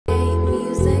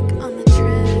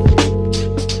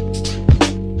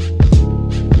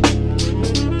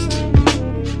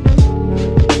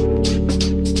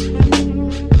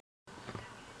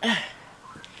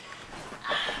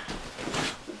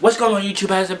going on YouTube?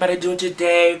 How's everybody doing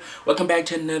today? Welcome back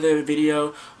to another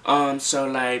video. So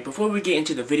like before we get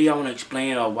into the video, I want to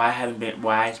explain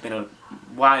why it's been a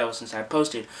while since I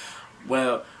posted.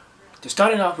 Well, to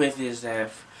start it off with is that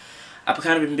I've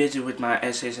kind of been busy with my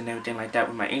essays and everything like that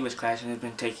with my English class, and it's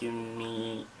been taking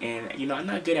me, and you know, I'm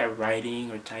not good at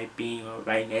writing or typing or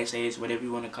writing essays, whatever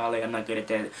you want to call it. I'm not good at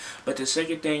that. But the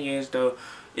second thing is though,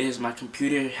 is my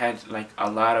computer had like a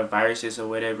lot of viruses or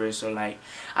whatever, so like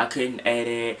I couldn't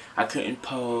edit, I couldn't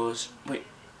post. Wait,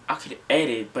 I could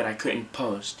edit, but I couldn't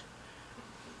post.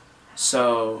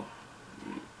 So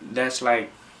that's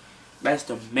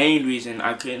the main reason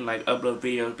I couldn't like upload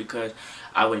videos, because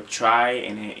I would try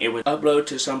and it would upload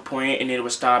to some point and it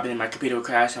would stop and then my computer would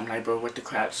crash. I'm like, bro, what the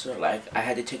crap? So like I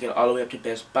had to take it all the way up to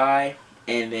Best Buy,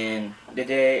 and then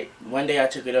one day I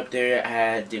took it up there. I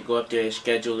had to go up there and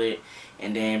schedule it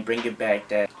and then bring it back.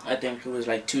 That I think it was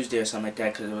like Tuesday or something like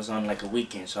that, because it was on like a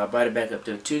weekend. So I brought it back up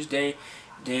to Tuesday.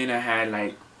 Then I had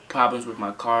like problems with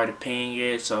my card paying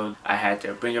it, so I had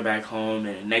to bring it back home,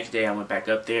 and the next day I went back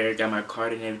up there, got my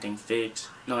card and everything fixed.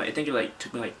 No, I think it like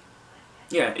took me like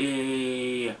yeah.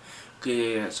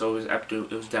 So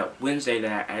it was that Wednesday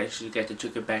that I actually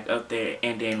took it back up there,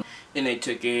 and then they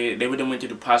took it, they went through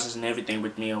the process and everything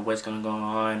with me of what's gonna go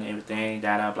on, everything,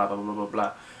 blah blah blah blah blah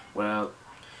blah. Well,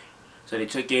 so they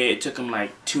took it took them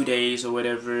like 2 days or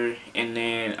whatever, and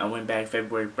then I went back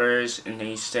February 1st, and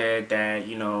they said that,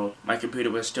 you know, my computer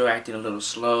was still acting a little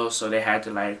slow, so they had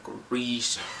to like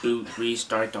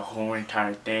restart the whole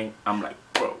entire thing. I'm like,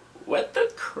 bro, what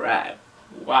the crap?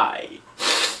 Why?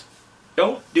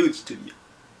 Don't do this to me.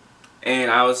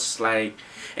 And I was like,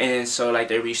 and so like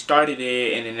they restarted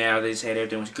it, and then now they said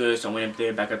everything was good, so I went up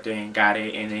there, back up there and got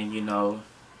it, and then, you know,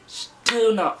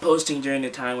 still not posting during the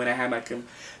time when I had my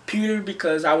computer,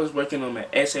 because I was working on my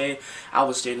essay. I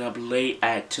was staying up late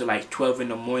till like 12 in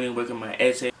the morning working on my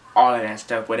essay, all of that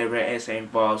stuff, whatever essay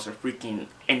involves a freaking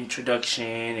introduction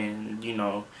and, you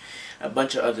know, a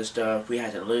bunch of other stuff. We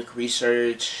had to look,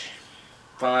 research,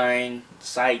 find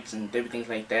sites and everything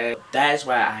like that. That's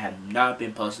why I have not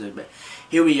been posted, but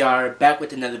here we are back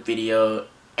with another video,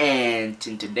 and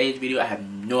in today's video I have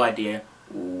no idea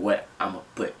what I'm gonna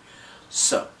put.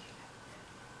 So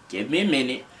give me a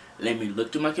minute, let me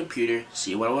look through my computer,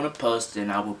 see what I want to post,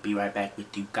 and I will be right back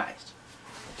with you guys.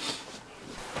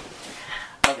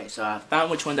 Okay, so I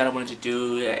found which one that I wanted to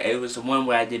do. It was the one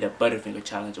where I did a Butterfinger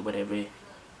challenge or whatever.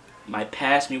 My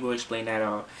past me will explain that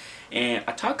all. And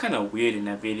I talk kind of weird in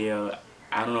that video.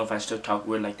 I don't know if I still talk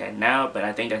weird like that now, but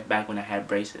I think that's back when I had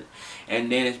braces.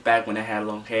 And then it's back when I had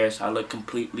long hair, so I look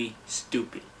completely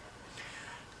stupid.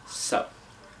 So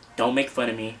don't make fun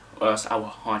of me or else I will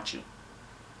haunt you.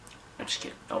 I'm just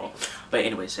kidding. Oh, but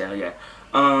anyway, so yeah.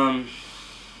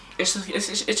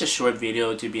 It's a short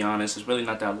video, to be honest. It's really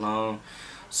not that long.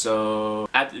 So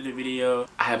after the video,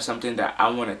 I have something that I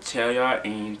want to tell y'all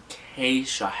in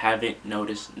case y'all haven't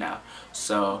noticed now.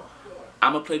 So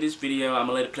I'm gonna play this video. I'm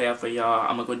gonna let it play out for y'all.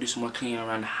 I'm gonna go do some more cleaning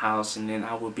around the house, and then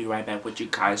I will be right back with you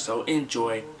guys. So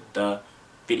enjoy the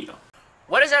video.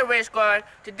 What is up, Red Squad?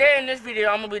 Today in this video,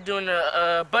 I'm gonna be doing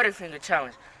the Butterfinger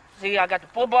challenge. See, I got the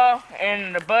football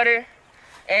and the butter,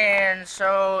 and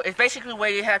so it's basically where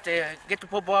you have to get the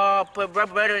football, put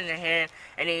rubber butter in your hand,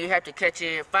 and then you have to catch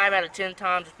it 5 out of 10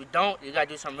 times. If you don't, you gotta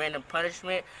do some random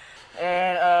punishment.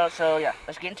 And so yeah,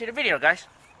 let's get into the video, guys.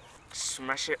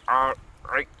 Smash it all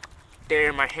right there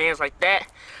in my hands like that.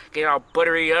 Get it all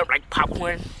buttery up like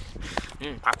popcorn.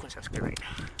 Popcorn sounds good right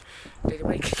now. Take it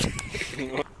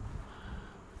away.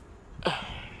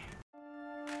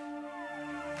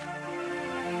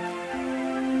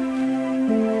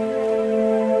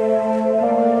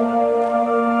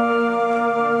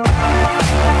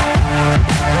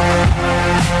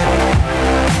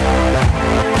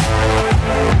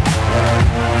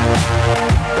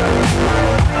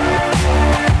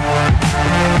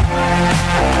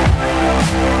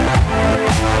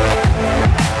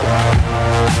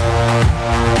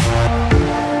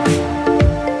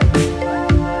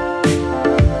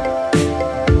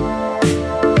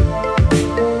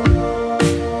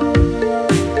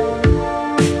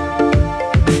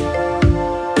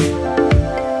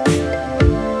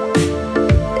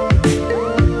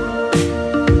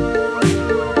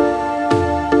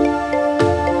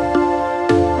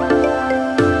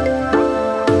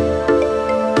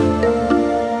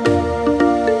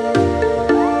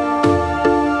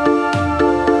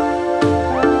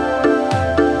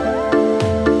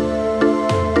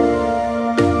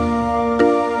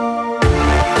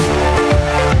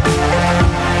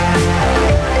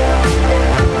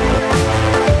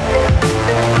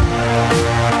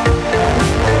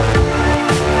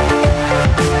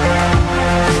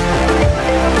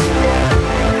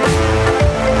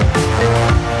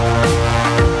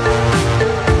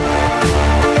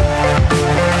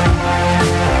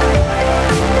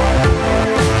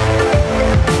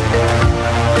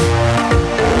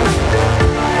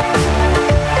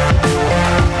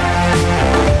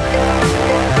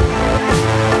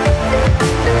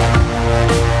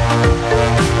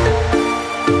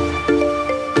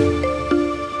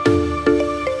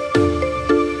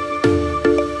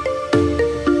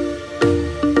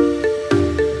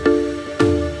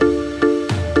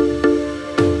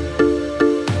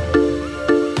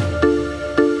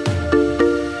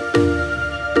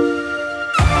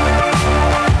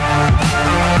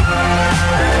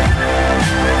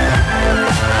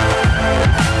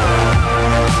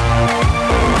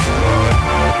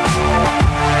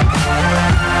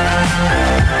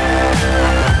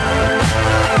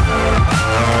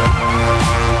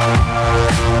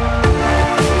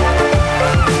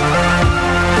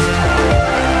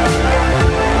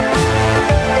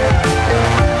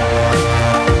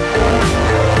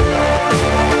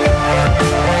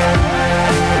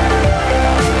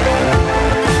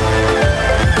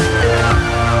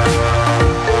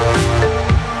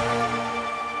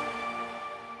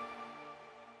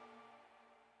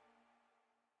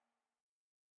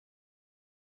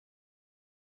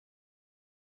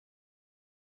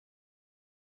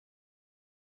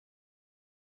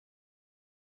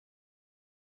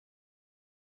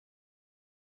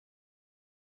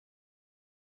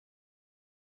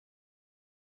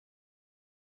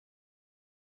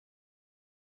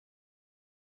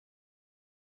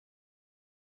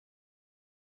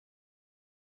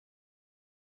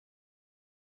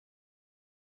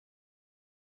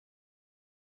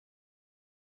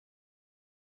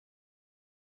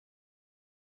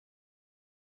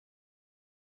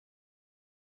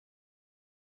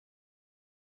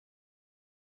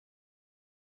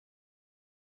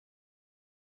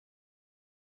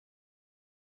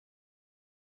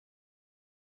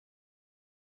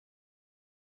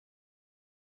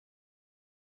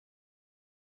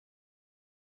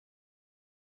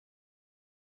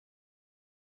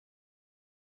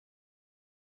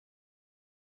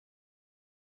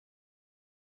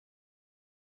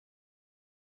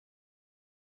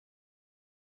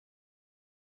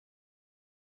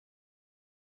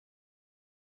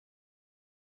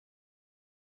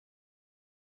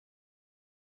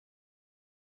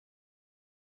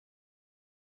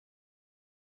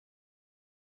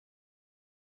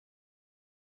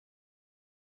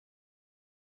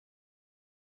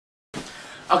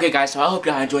 Okay guys, so I hope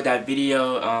y'all enjoyed that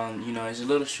video. You know, it's a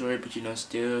little short, but you know,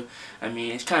 still, I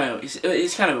mean, it's kind of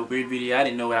a weird video. I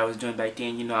didn't know what I was doing back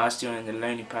then. You know, I was still in the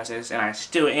learning process, and I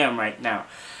still am right now.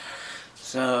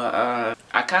 So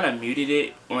I kind of muted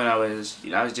it when I was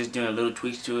just doing a little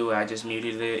tweaks to it where I just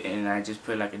muted it and I just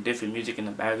put like a different music in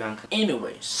the background.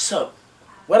 Anyway, so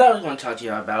what I was going to talk to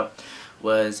y'all about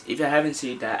was, if you haven't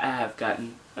seen that, I have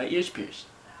gotten my ears pierced.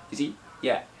 You see?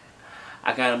 Yeah.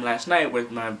 I got them last night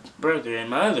with my brother and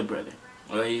my other brother.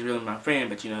 Well, he's really my friend,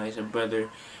 but you know, it's a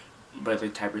brother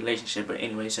type relationship. But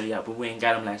anyway, so yeah, but we ain't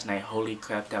got him last night. Holy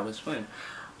crap, that was fun.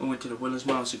 We went to the Woodlands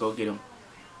Mall to go get him.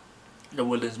 It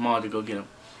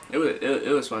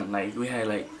was fun. Like, we had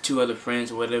like 2 other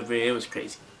friends or whatever. It was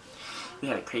crazy. We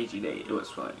had a crazy day. It was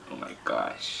fun. Oh my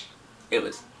gosh, it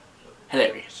was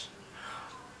hilarious.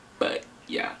 But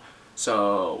yeah,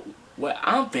 so what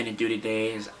I'm finna do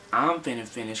today is I'm finna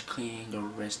finish cleaning the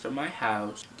rest of my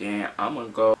house. Then I'm gonna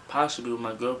go possibly with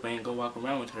my girlfriend, go walk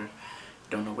around with her.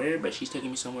 Don't know where, but she's taking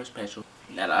me somewhere special.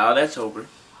 Now that all that's over,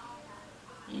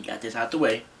 you got this out the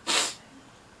way,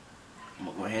 I'm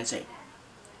gonna go ahead and say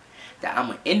that I'm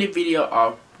gonna end the video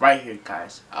off right here,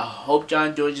 guys. I hope y'all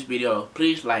enjoyed this video.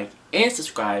 Please like and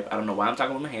subscribe. I don't know why I'm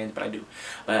talking with my hands, but I do.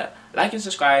 But like and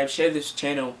subscribe, share this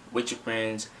channel with your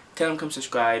friends, tell them come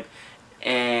subscribe,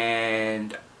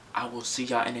 and I will see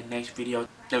y'all in the next video.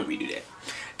 Let me redo that.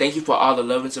 Thank you for all the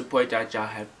love and support that y'all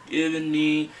have given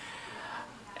me.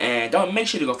 And don't make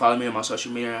sure to go follow me on my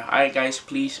social media. Alright guys,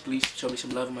 please show me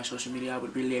some love on my social media. I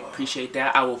would really appreciate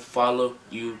that. I will follow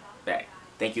you back.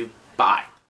 Thank you. Bye.